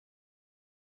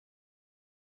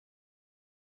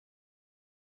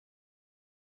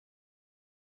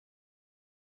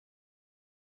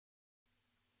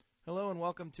Hello and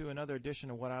welcome to another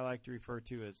edition of what I like to refer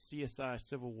to as CSI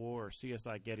Civil War or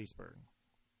CSI Gettysburg.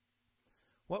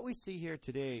 What we see here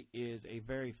today is a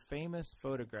very famous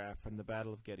photograph from the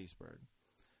Battle of Gettysburg.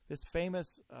 This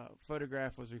famous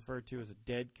photograph was referred to as a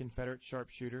dead Confederate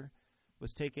sharpshooter. It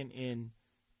was taken in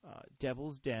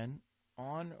Devil's Den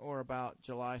on or about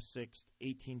July 6,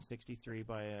 1863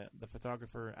 by the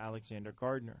photographer Alexander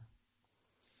Gardner.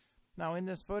 Now in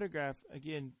this photograph,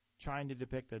 again, trying to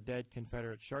depict a dead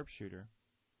Confederate sharpshooter.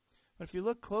 But if you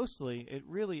look closely, it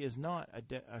really is not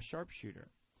a sharpshooter.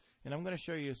 And I'm going to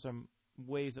show you some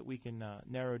ways that we can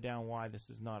narrow down why this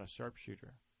is not a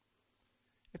sharpshooter.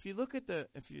 If you look at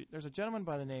there's a gentleman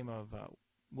by the name of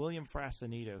William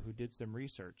Frasinito who did some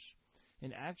research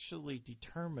and actually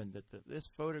determined that this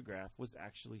photograph was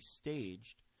actually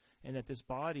staged and that this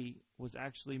body was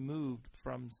actually moved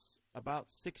from about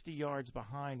 60 yards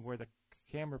behind where the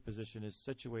camera position is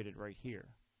situated right here.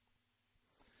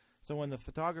 So when the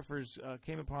photographers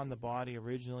came upon the body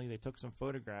originally, they took some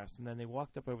photographs and then they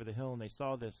walked up over the hill and they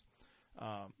saw this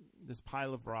this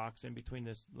pile of rocks in between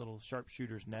this little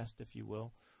sharpshooter's nest, if you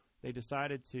will. They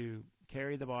decided to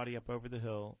carry the body up over the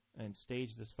hill and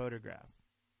stage this photograph.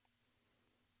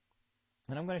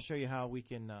 And I'm going to show you how we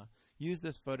can use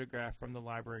this photograph from the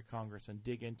Library of Congress and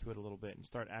dig into it a little bit and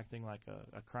start acting like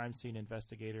a crime scene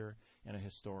investigator and a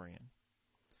historian.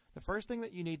 The first thing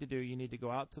that you need to do, you need to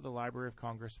go out to the Library of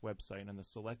Congress website on the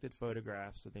selected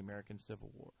photographs of the American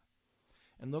Civil War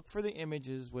and look for the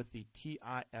images with the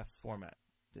TIF format.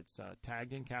 It's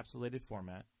tagged encapsulated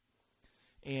format.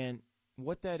 And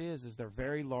what that is they're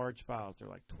very large files. They're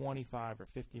like 25 or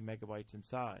 50 megabytes in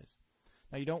size.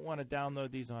 Now you don't want to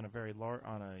download these on a very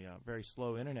very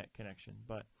slow internet connection,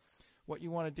 but what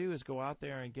you want to do is go out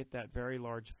there and get that very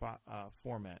large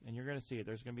format, and you're going to see it.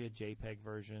 There's going to be a JPEG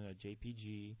version, a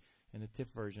JPG, and a TIFF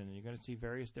version, and you're going to see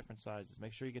various different sizes.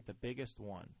 Make sure you get the biggest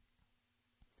one.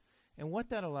 And what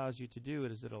that allows you to do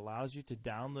is it allows you to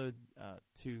download,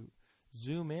 to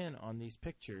zoom in on these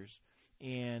pictures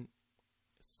and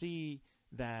see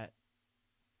that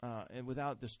and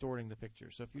without distorting the picture.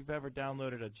 So if you've ever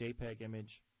downloaded a JPEG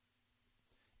image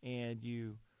and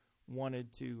you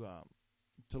wanted to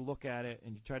look at it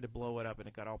and you tried to blow it up and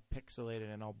it got all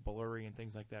pixelated and all blurry and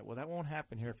things like that. Well, that won't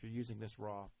happen here if you're using this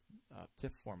raw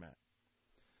TIFF format.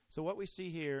 So what we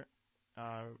see here,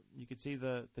 you can see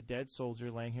the dead soldier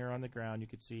laying here on the ground. You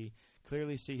could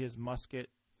clearly see his musket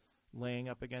laying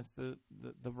up against the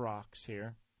rocks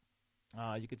here.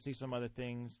 You could see some other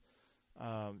things.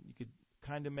 You could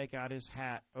kind of make out his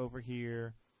hat over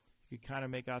here. You could kind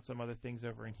of make out some other things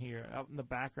over in here. Out in the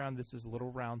background, this is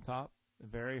Little Round Top.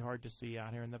 Very hard to see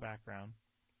out here in the background.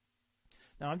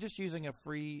 Now I'm just using a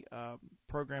free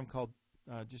program called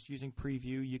just using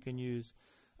Preview. You can use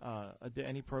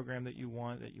any program that you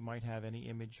want, that you might have, any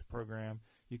image program.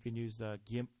 You can use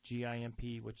GIMP,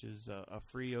 GIMP, which is a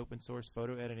free open source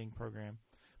photo editing program.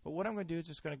 But what I'm going to do is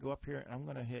just going to go up here and I'm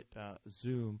going to hit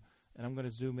zoom, and I'm going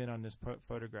to zoom in on this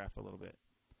photograph a little bit.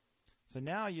 So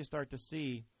now you start to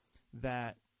see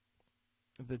that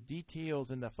the details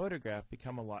in the photograph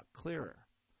become a lot clearer.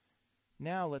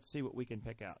 Now let's see what we can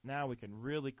pick out. Now we can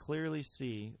really clearly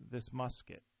see this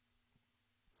musket.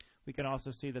 We can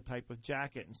also see the type of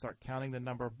jacket and start counting the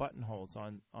number of buttonholes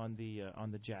on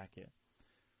the jacket.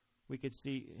 We could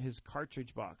see his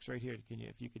cartridge box right here.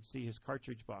 If you could see his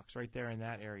cartridge box right there in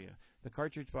that area. The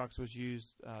cartridge box was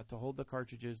used to hold the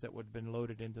cartridges that would have been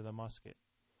loaded into the musket.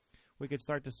 We could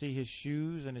start to see his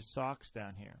shoes and his socks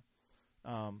down here.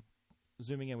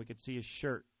 Zooming in, we could see his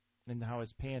shirt and how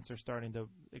his pants are starting to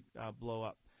blow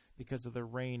up because of the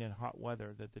rain and hot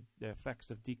weather, that the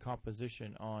effects of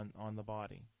decomposition on the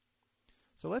body.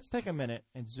 So let's take a minute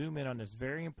and zoom in on this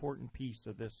very important piece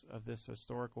of this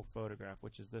historical photograph,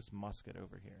 which is this musket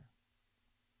over here.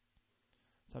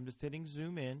 So I'm just hitting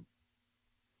zoom in.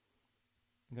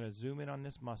 I'm going to zoom in on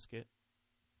this musket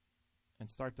and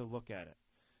start to look at it.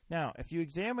 Now, if you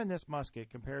examine this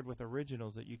musket compared with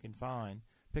originals that you can find,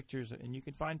 pictures, and you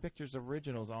can find pictures of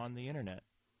originals on the internet,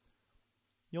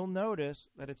 you'll notice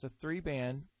that it's a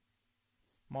 3-band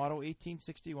model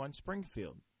 1861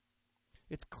 Springfield.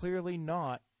 It's clearly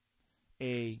not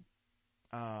a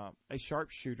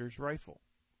sharpshooter's rifle.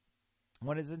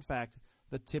 What is in fact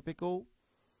the typical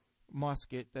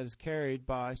musket that is carried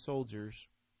by soldiers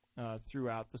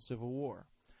throughout the Civil War.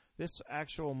 This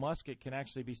actual musket can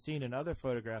actually be seen in other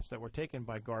photographs that were taken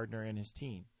by Gardner and his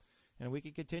team. And we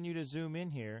can continue to zoom in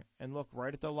here and look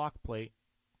right at the lock plate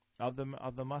of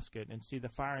the musket and see the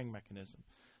firing mechanism.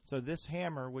 So this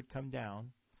hammer would come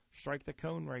down, strike the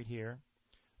cone right here,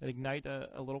 and ignite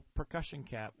a little percussion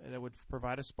cap that would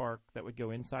provide a spark that would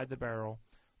go inside the barrel,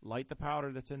 light the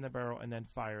powder that's in the barrel, and then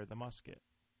fire the musket.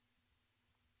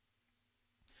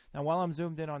 Now, while I'm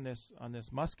zoomed in on this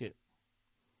musket,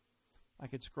 I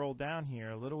could scroll down here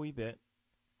a little wee bit,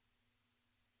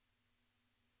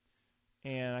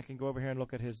 and I can go over here and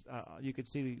look at his. You could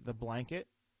see the blanket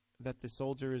that the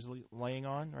soldier is laying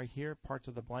on right here, parts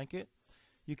of the blanket.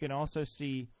 You can also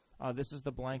see this is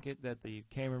the blanket that the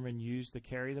cameraman used to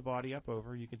carry the body up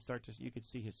over. You can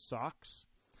see his socks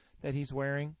that he's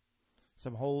wearing,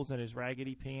 some holes in his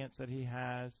raggedy pants that he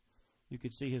has. You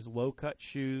could see his low-cut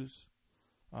shoes.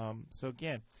 So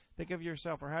again, think of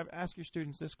yourself, or ask your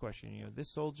students this question. You know, this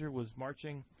soldier was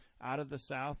marching out of the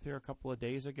South here a couple of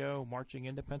days ago, marching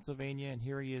into Pennsylvania, and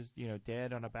here he is, you know,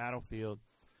 dead on a battlefield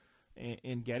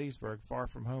in Gettysburg, far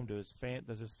from home.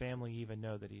 Does his family even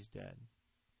know that he's dead?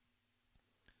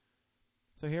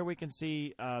 So here we can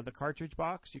see the cartridge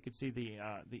box. You can see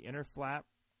the inner flap.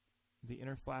 The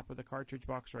inner flap of the cartridge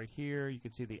box right here. You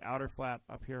can see the outer flap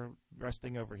up here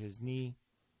resting over his knee.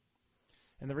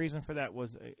 And the reason for that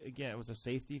was, again, it was a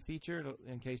safety feature.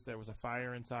 In case there was a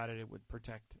fire inside it, it would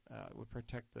protect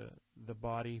the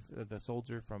body, the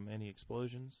soldier, from any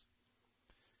explosions.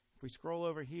 If we scroll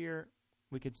over here,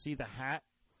 we could see the hat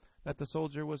that the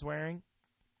soldier was wearing.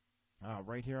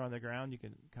 Right here on the ground, you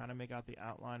can kind of make out the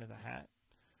outline of the hat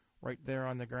right there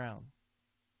on the ground.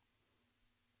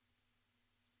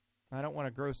 I don't want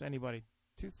to gross anybody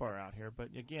too far out here, but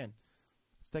again,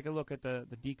 let's take a look at the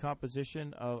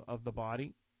decomposition of the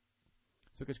body.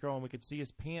 So we can scroll and we can see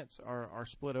his pants are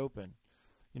split open.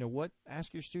 You know,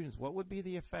 ask your students, what would be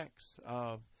the effects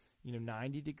of,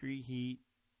 90-degree heat?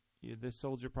 This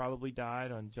soldier probably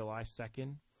died on July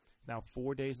 2nd. Now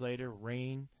 4 days later,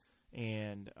 rain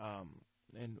and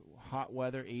hot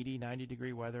weather, 80,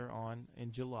 90-degree weather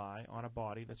in July on a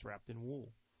body that's wrapped in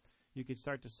wool. You could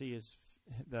start to see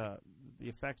the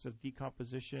effects of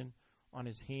decomposition on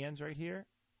his hands right here.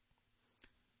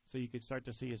 So you could start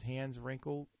to see his hands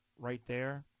wrinkled right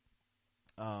there,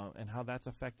 and how that's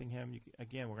affecting him.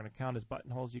 Again, we're going to count his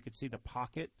buttonholes. You could see the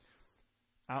pocket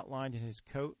outlined in his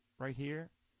coat right here.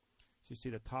 So you see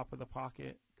the top of the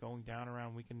pocket going down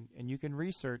around. You can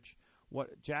research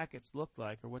what jackets looked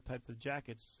like, or what types of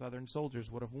jackets Southern soldiers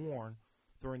would have worn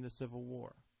during the Civil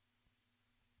War.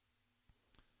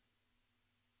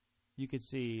 You could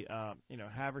see,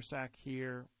 haversack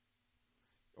here,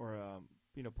 or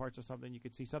parts of something. You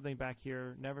could see something back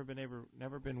here. Never been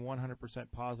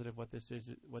 100% positive what this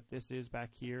is back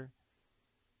here.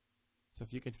 So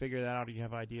if you can figure that out, or you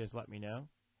have ideas, let me know.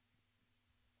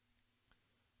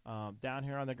 Down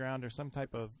here on the ground, there's some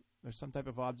type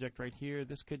of object right here.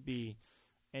 This could be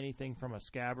anything from a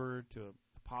scabbard to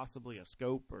possibly a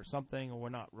scope or something. Or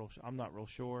I'm not real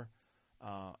sure.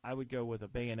 I would go with a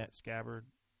bayonet scabbard,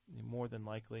 more than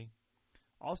likely.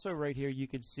 Also, right here, you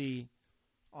could see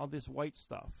all this white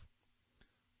stuff.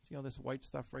 See all this white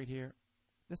stuff right here?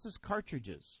 This is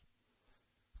cartridges.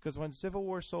 Because when Civil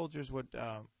War soldiers would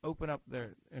open up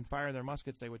and fire their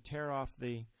muskets, they would tear off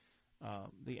the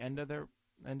end of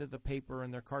the paper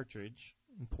in their cartridge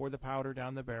and pour the powder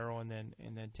down the barrel, and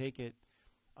then take it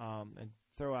and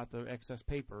throw out the excess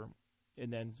paper,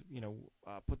 and then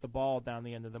put the ball down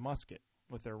the end of the musket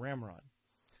with their ramrod.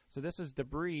 So this is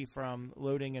debris from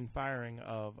loading and firing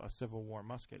of a Civil War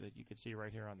musket that you can see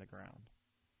right here on the ground.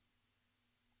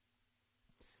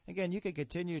 Again, you could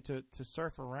continue to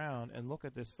surf around and look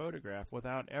at this photograph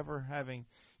without ever having,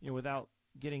 without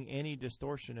getting any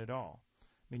distortion at all.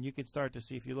 I mean, you could start to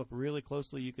see, if you look really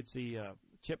closely, you could see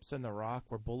chips in the rock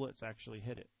where bullets actually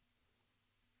hit it.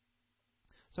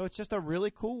 So it's just a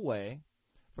really cool way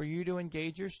for you to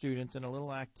engage your students in a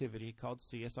little activity called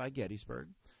CSI Gettysburg.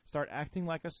 Start acting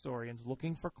like historians,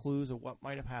 looking for clues of what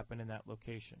might have happened in that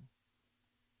location.